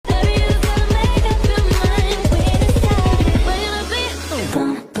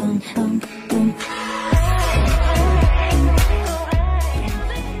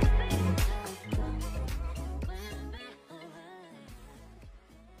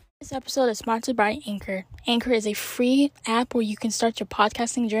This episode is sponsored by Anchor. Anchor is a free app where you can start your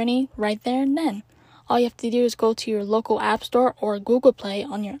podcasting journey right there and then. All you have to do is go to your local app store or Google Play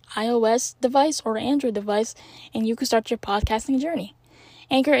on your iOS device or Android device, and you can start your podcasting journey.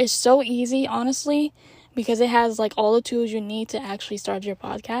 Anchor is so easy, honestly, because it has all the tools you need to actually start your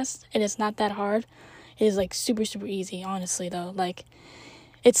podcast. And it's not that hard. It is super, super easy, honestly, though.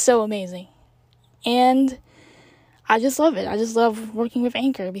 It's so amazing. And I just love it. I just love working with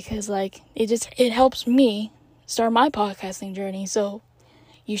Anchor because it helps me start my podcasting journey. So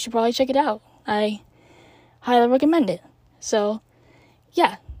you should probably check it out. I highly recommend it. So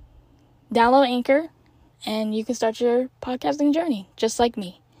yeah, download Anchor and you can start your podcasting journey just like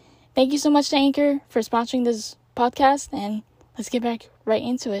me. Thank you so much to Anchor for sponsoring this podcast, and let's get back right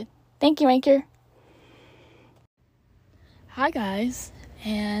into it. Thank you, Anchor. Hi guys,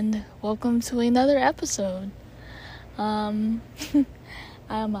 and welcome to another episode. I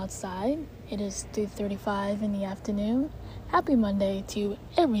am outside. It is 3:35 in the afternoon. Happy Monday to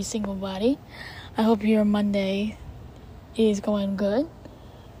every single body. I hope your Monday is going good.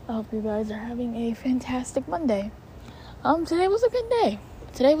 I hope you guys are having a fantastic Monday. Today was a good day.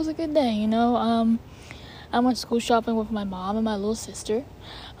 I went school shopping with my mom and my little sister.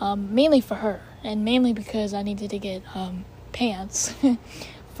 Mainly for her, and mainly because I needed to get pants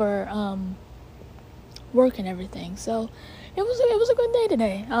for work and everything. So it was a good day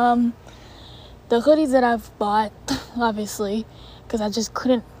today. The hoodies that I've bought, obviously, because I just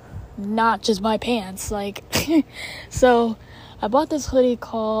couldn't not just buy pants. So I bought this hoodie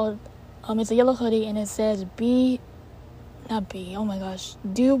called it's a yellow hoodie, and it says do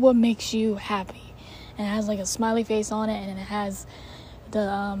what makes you happy. And it has a smiley face on it, and it has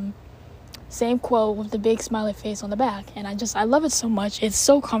the same quote with the big smiley face on the back. And I love it so much. It's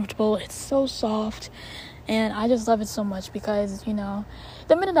so comfortable. It's so soft. And I just love it so much because, the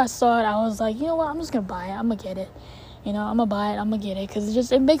minute I saw it, I was like, you know what? I'm just going to buy it. I'm going to get it. I'm going to buy it. I'm going to get it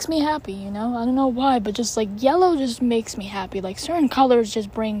because it makes me happy, I don't know why, but just yellow just makes me happy. Certain colors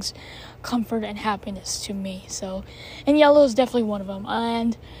just brings comfort and happiness to me. So, and yellow is definitely one of them.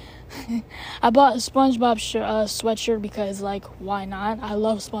 And I bought a SpongeBob sweatshirt because, why not? I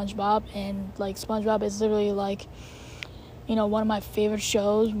love SpongeBob, and, SpongeBob is literally, one of my favorite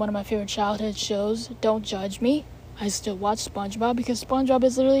shows, one of my favorite childhood shows. Don't judge me. I still watch SpongeBob because SpongeBob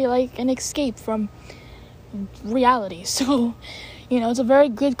is literally, an escape from reality. So, it's a very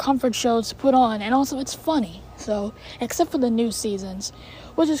good comfort show to put on, and also it's funny. So, except for the new seasons,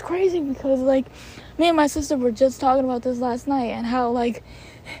 which is crazy because, me and my sister were just talking about this last night, and how,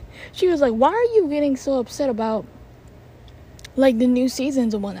 she was like, why are you getting so upset about, the new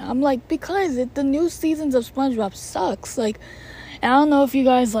seasons and whatnot? I'm like, because the new seasons of SpongeBob sucks. And I don't know if you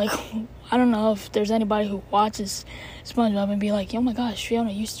guys, I don't know if there's anybody who watches SpongeBob and be like, oh my gosh, Fiona,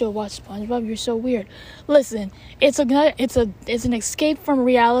 you still watch SpongeBob? You're so weird. Listen, it's an escape from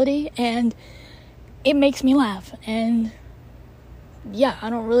reality, and it makes me laugh. And yeah, I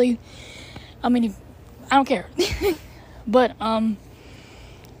don't care. But,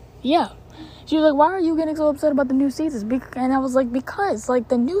 yeah. She was like, why are you getting so upset about the new seasons? And I was like, because,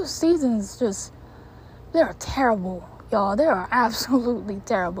 the new seasons they're terrible, y'all. They are absolutely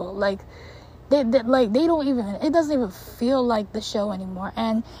terrible. They don't even, it doesn't even feel like the show anymore.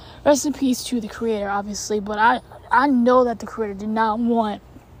 And rest in peace to the creator, obviously. But I know that the creator did not want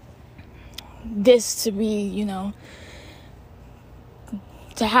this to be,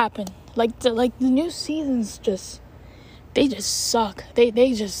 to happen. The new seasons they just suck. They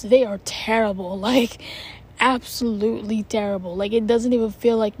are terrible. Absolutely terrible. It doesn't even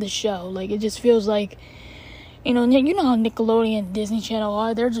feel like the show. It just feels like, you know how Nickelodeon, Disney Channel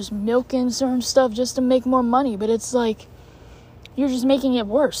are. They're just milking certain stuff just to make more money. But it's you're just making it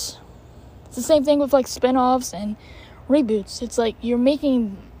worse. It's the same thing with spin-offs and reboots. It's you're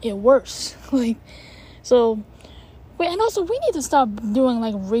making it worse. So. And also, we need to stop doing,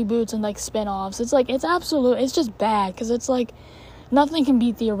 reboots and, spin-offs. It's just bad, because it's, nothing can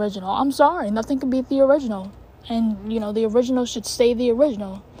beat the original. I'm sorry, nothing can beat the original. And, the original should stay the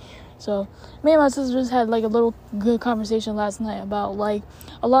original. So, me and my sister just had, a little good conversation last night about,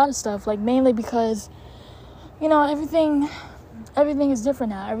 a lot of stuff. Mainly because, everything is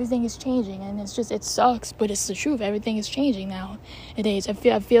different now. Everything is changing, and it sucks, but it's the truth. Everything is changing nowadays. It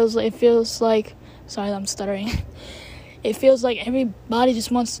feels like, sorry, I'm stuttering. It feels like everybody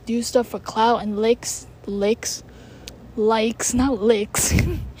just wants to do stuff for clout and likes, not licks.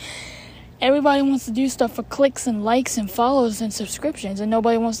 Everybody wants to do stuff for clicks and likes and follows and subscriptions, and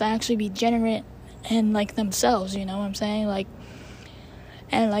nobody wants to actually be generate and themselves, you know what I'm saying?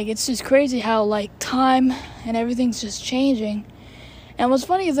 And it's just crazy how time and everything's just changing. And what's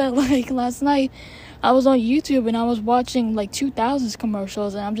funny is that, like, last night, I was on YouTube and I was watching, like, 2000s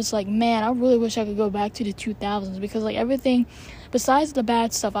commercials, and I'm just like, man, I really wish I could go back to the 2000s, because, like, everything, besides the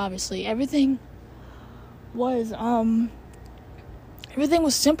bad stuff, obviously, everything was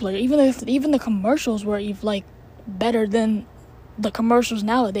simpler. Even the commercials were, like, better than the commercials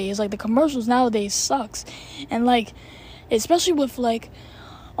nowadays. Like, the commercials nowadays sucks. And, like, especially with, like,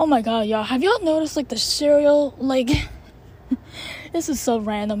 oh my god, y'all, have y'all noticed, like, the cereal, like, this is so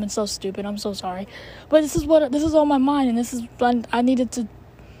random and so stupid, I'm so sorry, but this is on my mind, and this is, I needed to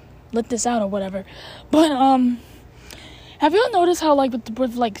let this out or whatever. But have y'all noticed how, like,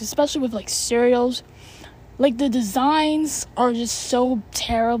 with like, especially with, like, cereals, like, the designs are just so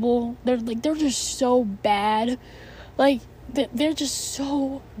terrible. They're just so bad. Like, they're just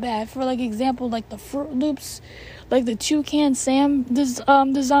so bad. For, like, example, like, the Fruit Loops, like, the Toucan Sam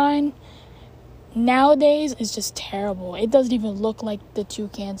design nowadays is just terrible. It doesn't even look like the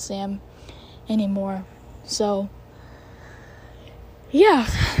Toucan Sam anymore. So, yeah,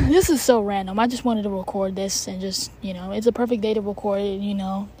 this is so random. I just wanted to record this, and just, it's a perfect day to record it,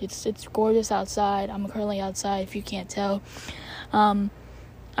 It's gorgeous outside. I'm currently outside, if you can't tell. I'm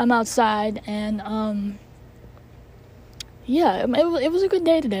outside, and, yeah, it was a good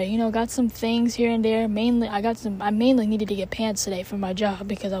day today. Got some things here and there. I mainly needed to get pants today for my job,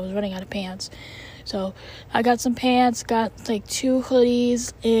 because I was running out of pants. So I got some pants, got like 2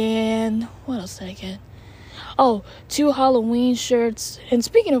 hoodies, and what else did I get? Oh, 2 Halloween shirts. And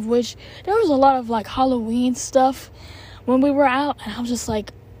speaking of which, there was a lot of, like, Halloween stuff when we were out, and I was just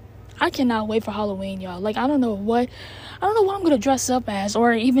like, I cannot wait for Halloween, y'all. Like, I don't know what I'm gonna dress up as,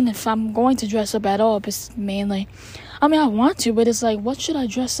 or even if I'm going to dress up at all. It's mainly, I want to, but it's like, what should I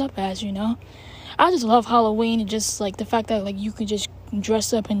dress up as, I just love Halloween, and just, like, the fact that, like, you can just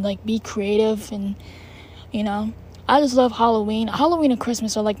dress up and, like, be creative, and, I just love Halloween. Halloween and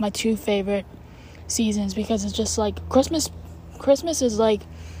Christmas are, like, my 2 favorite seasons, because it's just, like, Christmas is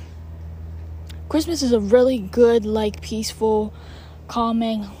a really good, like, peaceful,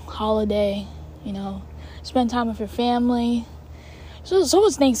 calming holiday, spend time with your family. So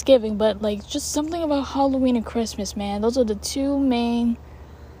is Thanksgiving, but, like, just something about Halloween and Christmas, man. Those are the two main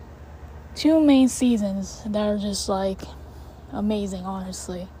seasons that are just, like, amazing,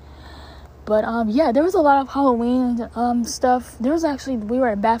 honestly. But yeah, there was a lot of Halloween stuff. There was actually, we were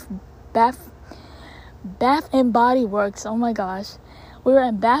at Bath and Body Works. Oh my gosh, we were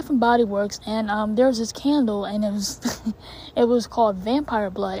at Bath and Body Works, and there was this candle, and it was called Vampire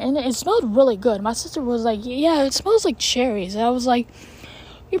Blood, and it smelled really good. My sister was like, yeah, it smells like cherries, and I was like,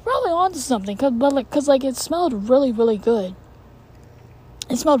 you're probably onto something, cause it smelled really, really good.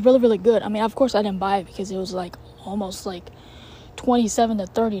 It smelled really, really good. Of course I didn't buy it, because it was, like, almost, like, $27 to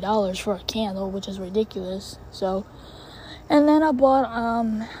 $30 for a candle, which is ridiculous. So, and then I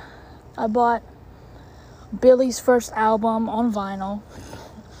bought Billy's first album on vinyl.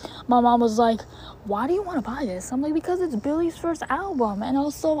 My mom was like, why do you want to buy this? I'm like, because it's Billy's first album, and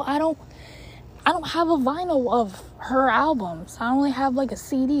also I don't have a vinyl of her albums. I only have, like, a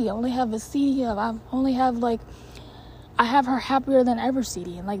CD. I have her Happier Than Ever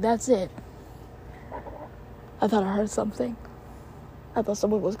CD, and, like, that's it. I thought I heard something. I thought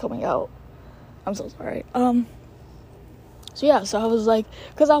someone was coming out. I'm so sorry. So yeah, so I was like,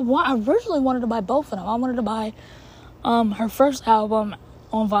 because I originally wanted to buy both of them. I wanted to buy her first album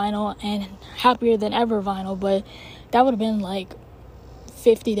on vinyl and Happier Than Ever vinyl, but that would have been like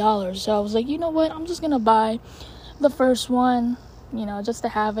 $50. So I was like, you know what? I'm just gonna buy the first one, just to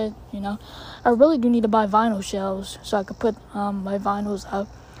have it. I really do need to buy vinyl shelves so I could put my vinyls up.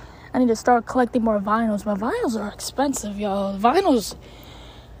 I need to start collecting more vinyls. My vinyls are expensive, y'all. Vinyls,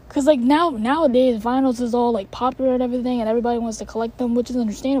 because, like, nowadays, vinyls is all, like, popular and everything, and everybody wants to collect them, which is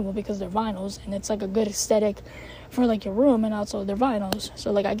understandable because they're vinyls, and it's, like, a good aesthetic for, like, your room, and also they're vinyls.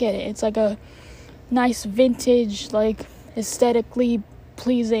 So, like, I get it. It's, like, a nice vintage, like, aesthetically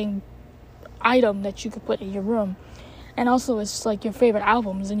pleasing item that you could put in your room. And also, it's, like, your favorite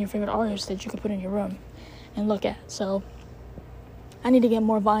albums and your favorite artists that you could put in your room and look at. So I need to get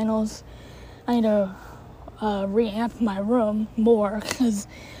more vinyls. I need to reamp my room more, because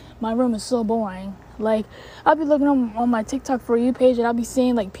my room is so boring. Like, I'll be looking on my TikTok For You page, and I'll be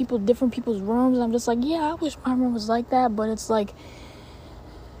seeing, like, different people's rooms, and I'm just like, yeah, I wish my room was like that. But it's like,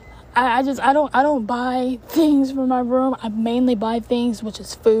 I don't buy things for my room. I mainly buy things, which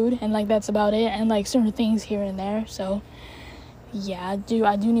is food, and, like, that's about it, and, like, certain things here and there. So yeah, I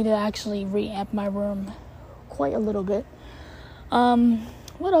do need to actually reamp my room quite a little bit.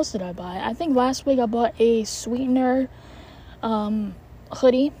 What else did I buy? I think last week I bought a sweetener,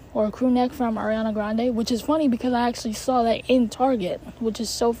 hoodie or a crew neck from Ariana Grande, which is funny because I actually saw that in Target, which is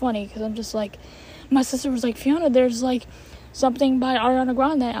so funny because I'm just like, my sister was like, Fiona, there's like something by Ariana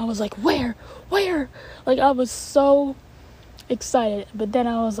Grande. I was like, where? Like, I was so excited, but then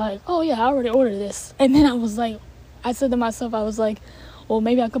I was like, oh yeah, I already ordered this. And then I said to myself, I was like, well,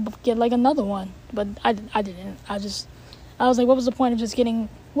 maybe I could get like another one, but I didn't. I was like, what's the point of getting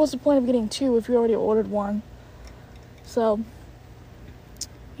two if you already ordered one? So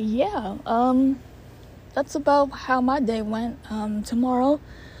yeah, that's about how my day went. Tomorrow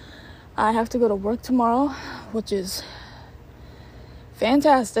I have to go to work tomorrow, which is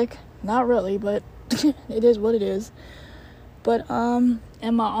fantastic. Not really, but it is what it is. But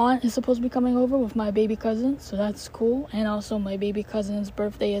and my aunt is supposed to be coming over with my baby cousin, so that's cool. And also my baby cousin's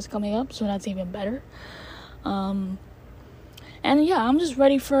birthday is coming up, so that's even better. And yeah, I'm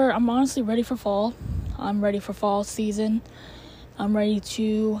honestly ready for fall. I'm ready for fall season. I'm ready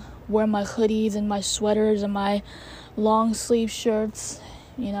to wear my hoodies and my sweaters and my long sleeve shirts,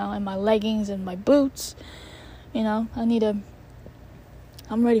 and my leggings and my boots. I'm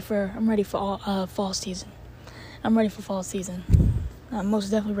ready for fall season. I'm ready for fall season. I'm most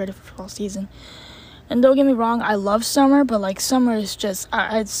definitely ready for fall season. And don't get me wrong, I love summer, but like summer is just,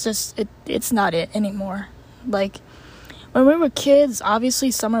 it's not it anymore. Like when we were kids,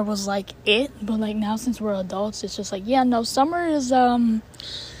 obviously summer was like it, but like now since we're adults, it's just like, yeah, no, summer is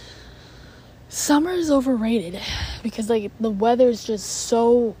overrated because like the weather is just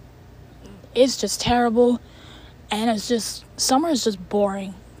it's just terrible, and summer is just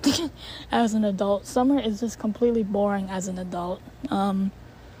boring. As an adult, summer is just completely boring as an adult.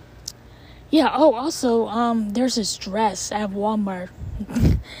 There's this dress at Walmart.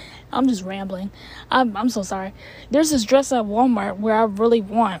 I'm just rambling. I'm so sorry. There's this dress at Walmart where I really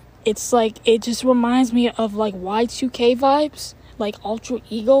want. It's like, it just reminds me of like Y2K vibes, like Ultra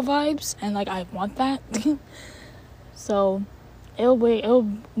Ego vibes, and like I want that. So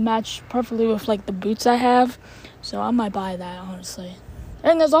it'll match perfectly with like the boots I have. So I might buy that, honestly.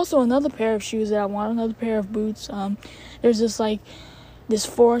 And there's also another pair of shoes that I want, another pair of boots. There's this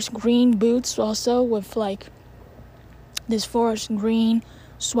forest green boots also with like this forest green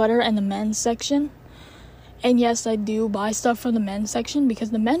sweater in the men's section. And yes, I do buy stuff from the men's section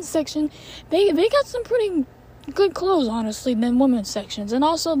because the men's section, they got some pretty good clothes, honestly, than women's sections. And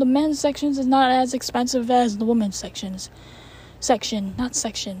also the men's sections is not as expensive as the women's sections. Not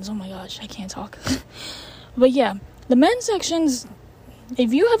sections. Oh my gosh, I can't talk. But yeah, the men's sections,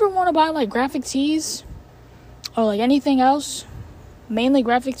 if you ever want to buy like graphic tees or like anything else, mainly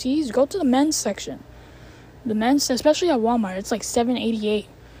graphic tees, go to the men's section. The men's, especially at Walmart, it's like $7.88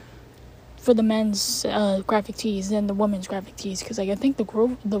 for the men's graphic tees than the women's graphic tees, because like I think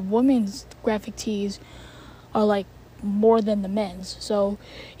the women's graphic tees are like more than the men's. So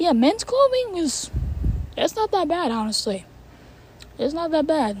yeah, men's clothing it's not that bad, honestly. It's not that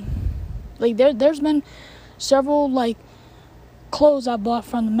bad. Like there's been several like clothes I bought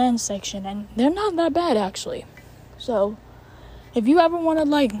from the men's section, and they're not that bad actually. So if you ever want to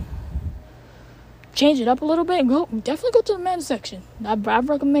like change it up a little bit, definitely go to the men's section. I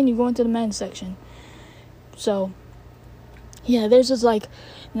recommend you going to the men's section. So yeah, there's this like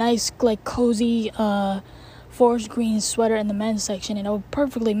nice like cozy forest green sweater in the men's section, and it will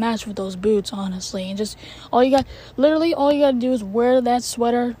perfectly match with those boots, honestly. And just all you got to do is wear that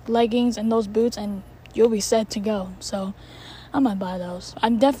sweater, leggings, and those boots, and you'll be set to go. So I might buy those.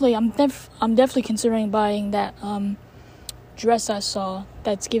 I'm definitely considering buying that dress I saw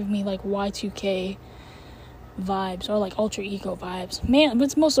that's giving me like Y2K vibes or like Ultra Ego vibes. Man,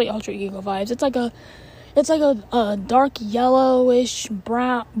 it's mostly Ultra Ego vibes. It's like a dark yellowish,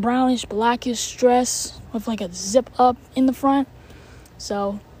 brownish, blackish dress with like a zip up in the front.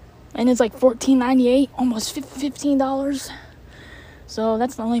 So, and it's like $14.98, almost $15. So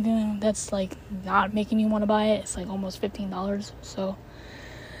that's the only thing that's like not making me want to buy it. It's like almost $15. So,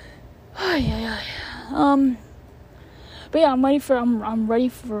 yeah. But yeah, I'm ready for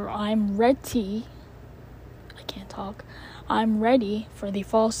the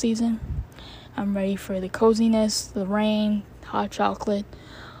fall season. I'm ready for the coziness, the rain, hot chocolate,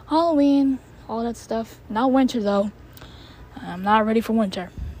 Halloween, all that stuff. Not winter though. I'm not ready for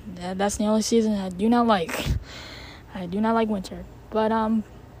winter. That's the only season I do not like. I do not like winter. But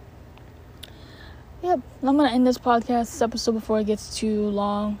yep, I'm gonna end this episode before it gets too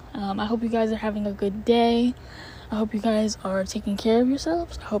long. I hope you guys are having a good day. I hope you guys are taking care of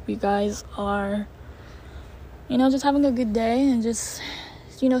yourselves. I hope you guys are, just having a good day, and just,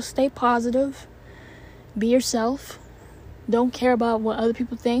 stay positive. Be yourself. Don't care about what other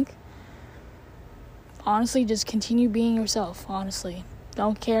people think. Honestly, just continue being yourself, honestly.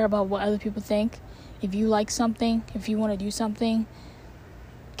 Don't care about what other people think. If you like something, if you want to do something,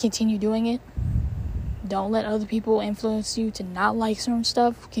 continue doing it. Don't let other people influence you to not like certain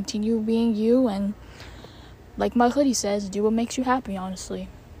stuff. Continue being you, and like my hoodie says, do what makes you happy, honestly.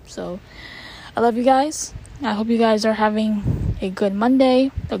 So, I love you guys. I hope you guys are having a good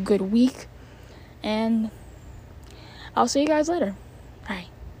Monday, a good week, and I'll see you guys later. All right.